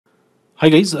Hi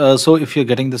guys, so if you're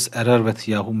getting this error with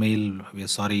Yahoo Mail, we are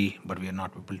sorry, but we are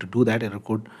not able to do that. Error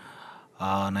code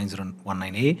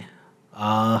 0x8019019a.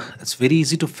 It's very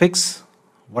easy to fix.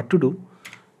 What to do?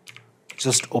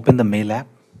 Just open the Mail app,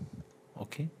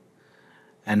 okay?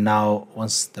 And now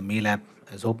once the Mail app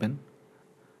is open,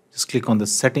 just click on the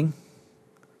setting,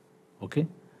 okay?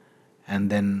 And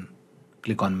then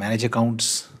click on Manage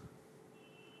Accounts.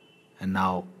 And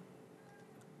now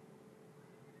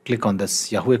click on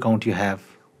this Yahoo account you have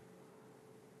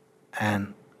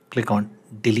and click on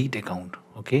Delete Account,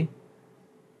 okay?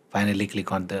 Finally,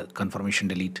 click on the confirmation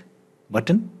delete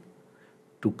button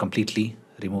to completely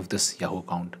remove this Yahoo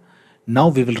account. Now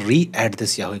we will re-add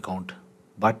this Yahoo account,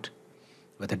 but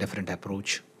with a different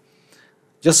approach.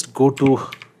 Just go to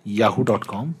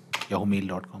yahoo.com,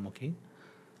 yahoomail.com, okay?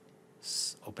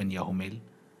 Open Yahoo Mail.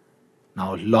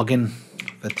 Now log in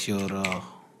with your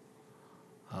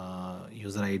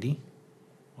user ID,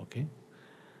 okay?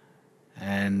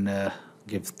 And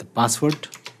give the password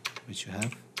which you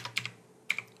have.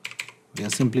 We are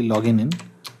simply logging in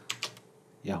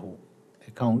Yahoo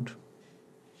account.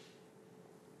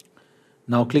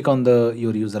 Now click on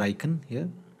your user icon here.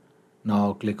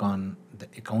 Now click on the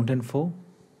account info.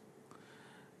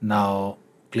 Now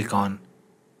click on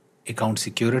account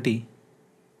security.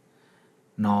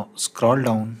 Now scroll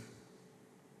down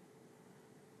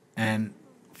and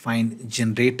find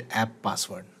generate app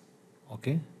password.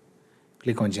 Okay.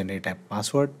 Click on generate app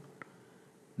password.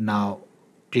 Now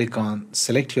click on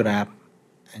select your app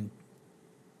and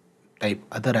type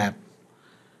other app.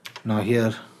 Now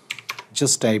here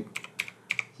just type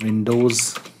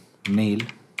Windows Mail.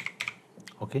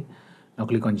 Okay. Now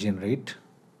click on generate.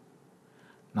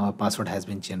 Now a password has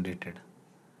been generated.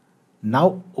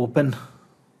 Now open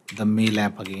the Mail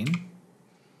app again.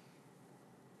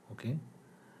 Okay.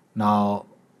 Now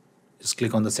just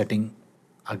click on the setting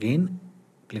again.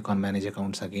 Click on manage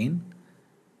accounts again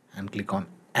and click on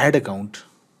add account.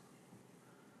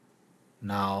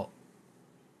 Now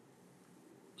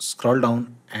scroll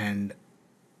down and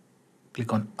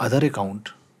click on other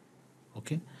account.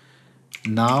 Okay.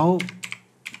 Now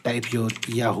type your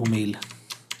Yahoo Mail.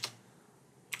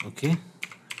 Okay.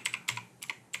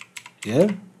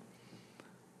 Here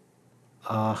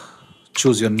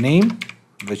choose your name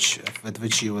with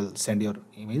which you will send your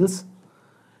emails,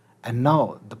 and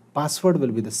now the password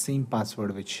will be the same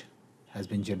password which has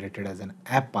been generated as an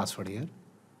app password. Here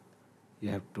you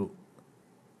have to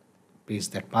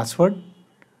paste that password,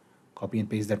 copy and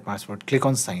paste that password, click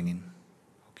on sign in.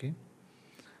 Okay,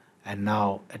 and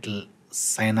now it will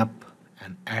sign up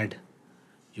and add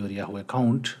your Yahoo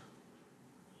account.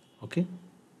 Okay,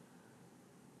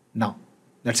 now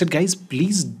that's it guys.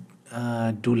 Please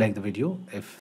do like the video if